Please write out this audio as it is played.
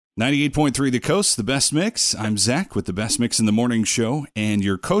98.3 The Coast, the best mix. I'm Zach with the Best Mix in the Morning Show and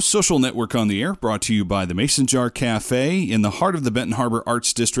your Coast Social Network on the air, brought to you by the Mason Jar Cafe in the heart of the Benton Harbor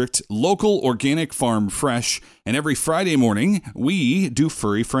Arts District, local organic farm fresh. And every Friday morning, we do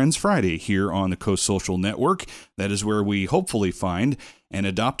Furry Friends Friday here on the Coast Social Network. That is where we hopefully find an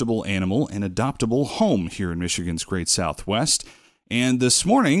adoptable animal, an adoptable home here in Michigan's Great Southwest. And this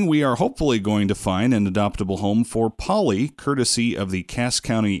morning, we are hopefully going to find an adoptable home for Polly, courtesy of the Cass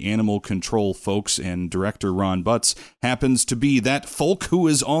County Animal Control folks, and Director Ron Butts happens to be that folk who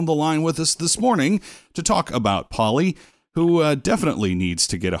is on the line with us this morning to talk about Polly, who definitely needs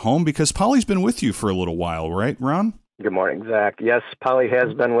to get a home because Polly's been with you for a little while, right, Ron? Good morning, Zach. Yes, Polly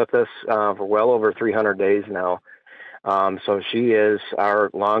has been with us for well over 300 days now. So she is our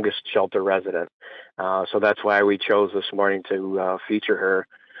longest shelter resident. So that's why we chose this morning to feature her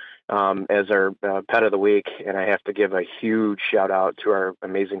as our pet of the week. And I have to give a huge shout out to our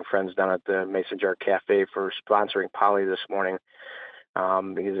amazing friends down at the Mason Jar Cafe for sponsoring Polly this morning,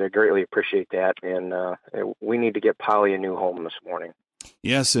 because I greatly appreciate that. And we need to get Polly a new home this morning.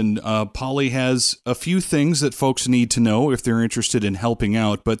 Yes, and Polly has a few things that folks need to know if they're interested in helping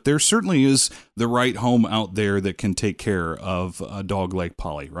out, but there certainly is the right home out there that can take care of a dog like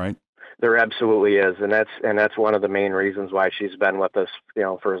Polly, right? There absolutely is, and that's one of the main reasons why she's been with us,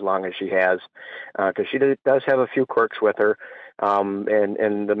 for as long as she has, because she does have a few quirks with her,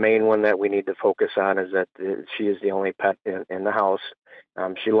 and the main one that we need to focus on is that she is the only pet in the house.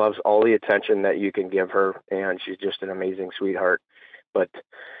 She loves all the attention that you can give her, and she's just an amazing sweetheart. But,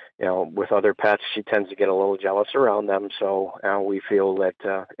 with other pets, she tends to get a little jealous around them. So we feel that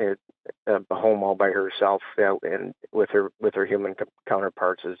a home all by herself and with her human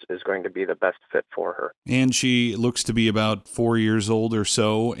counterparts is going to be the best fit for her. And she looks to be about 4 years old or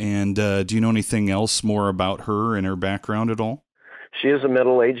so. And do you know anything else more about her and her background at all? She is a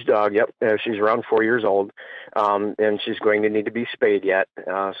middle-aged dog. Yep, she's around 4 years old, and she's going to need to be spayed yet.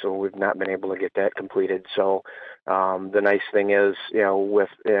 So we've not been able to get that completed. So the nice thing is,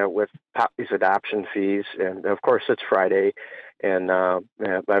 with Poppy's adoption fees, and of course it's Friday, and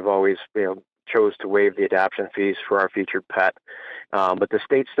I've always chose to waive the adoption fees for our featured pet. But the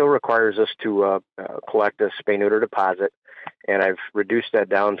state still requires us to collect a spay-neuter deposit, and I've reduced that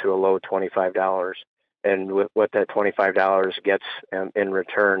down to a low $25. And what that $25 gets in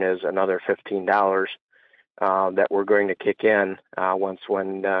return is another $15 that we're going to kick in when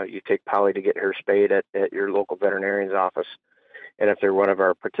you take Polly to get her spayed at your local veterinarian's office. And if they're one of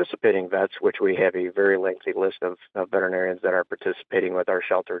our participating vets, which we have a very lengthy list of veterinarians that are participating with our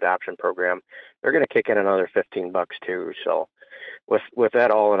shelter adoption program, they're going to kick in another $15 too. So with that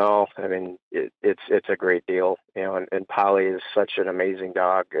all in all, I mean, it's a great deal, and Polly is such an amazing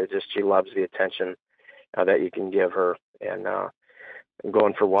dog. She loves the attention that you can give her, and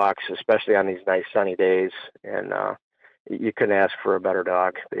going for walks, especially on these nice sunny days. And you couldn't ask for a better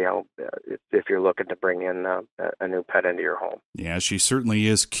dog, if you're looking to bring in a new pet into your home. Yeah, she certainly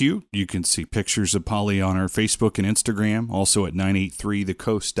is cute. You can see pictures of Polly on our Facebook and Instagram, also at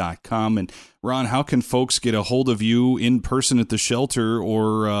 983thecoast.com. And Ron, how can folks get a hold of you in person at the shelter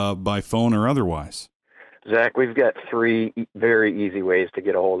or by phone or otherwise? Zach, we've got 3 very easy ways to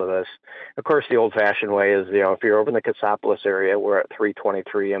get a hold of us. Of course, the old-fashioned way is, if you're over in the Cassopolis area, we're at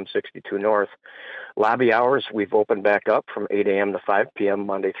 323 M62 North. Lobby hours, we've opened back up from 8 a.m. to 5 p.m.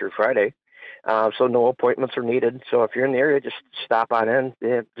 Monday through Friday. So no appointments are needed. So if you're in the area, just stop on in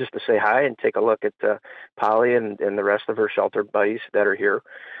just to say hi and take a look at Polly and the rest of her shelter buddies that are here.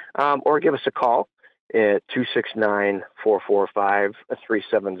 Or give us a call at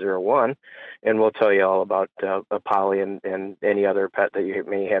 269-445-3701, and we'll tell you all about Polly and any other pet that you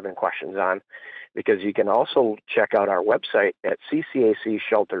may have any questions on. Because you can also check out our website at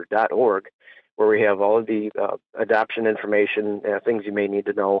ccacshelter.org, where we have all of the adoption information, things you may need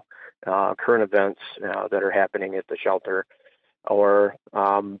to know, current events that are happening at the shelter. Or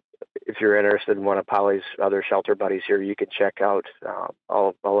if you're interested in one of Polly's other shelter buddies here, you can check out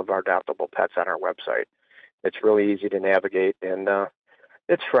all of our adoptable pets on our website. It's really easy to navigate, and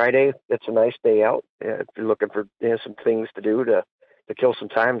it's Friday. It's a nice day out. If you're looking for some things to do to kill some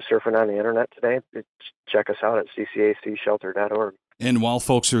time surfing on the internet today, check us out at ccacshelter.org. And while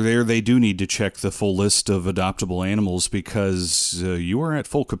folks are there, they do need to check the full list of adoptable animals because you are at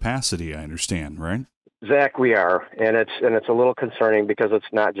full capacity, I understand, right? Zach, we are, and it's a little concerning because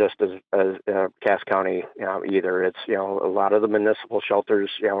it's not just as Cass County either. It's a lot of the municipal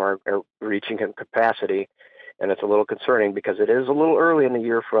shelters are reaching capacity, and it's a little concerning because it is a little early in the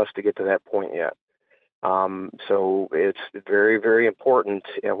year for us to get to that point yet. So it's very, very important.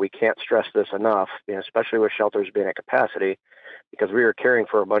 We can't stress this enough, especially with shelters being at capacity, because we were caring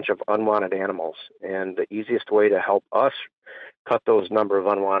for a bunch of unwanted animals. And the easiest way to help us cut those number of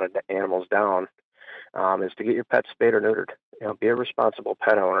unwanted animals down is to get your pet spayed or neutered. Be a responsible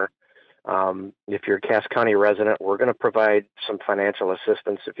pet owner. If you're a Cass County resident, we're going to provide some financial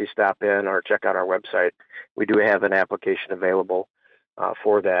assistance if you stop in or check out our website. We do have an application available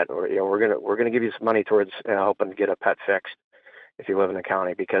for that. Or we're going to give you some money towards helping get a pet fixed if you live in the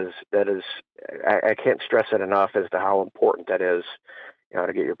county, because that is, I can't stress it enough as to how important that is,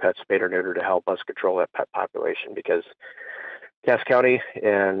 to get your pet spayed or neutered to help us control that pet population. Because Cass County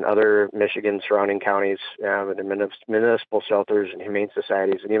and other Michigan surrounding counties, the municipal shelters and humane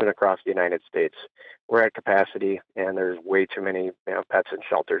societies, and even across the United States, we're at capacity, and there's way too many pets in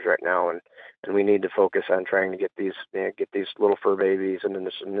shelters right now, and we need to focus on trying to get these little fur babies into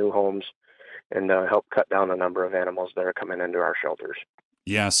some new homes and help cut down the number of animals that are coming into our shelters.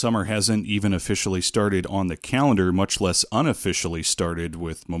 Yeah, summer hasn't even officially started on the calendar, much less unofficially started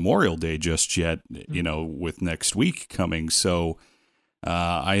with Memorial Day just yet, with next week coming. So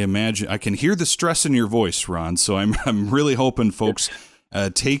I imagine I can hear the stress in your voice, Ron. So I'm really hoping folks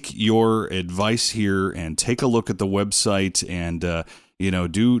take your advice here and take a look at the website and,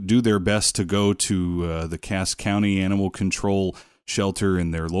 do their best to go to the Cass County Animal Control Shelter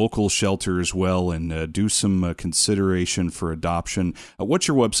and their local shelter as well, and do some consideration for adoption. What's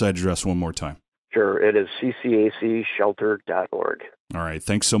your website address one more time? Sure, it is ccacshelter.org. All right,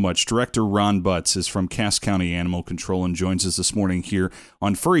 thanks so much. Director Ron Butts is from Cass County Animal Control and joins us this morning here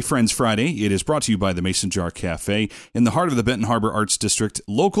on Furry Friends Friday. It is brought to you by the Mason Jar Cafe in the heart of the Benton Harbor Arts District,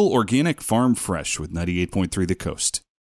 local, organic, farm fresh with 98.3 The Coast.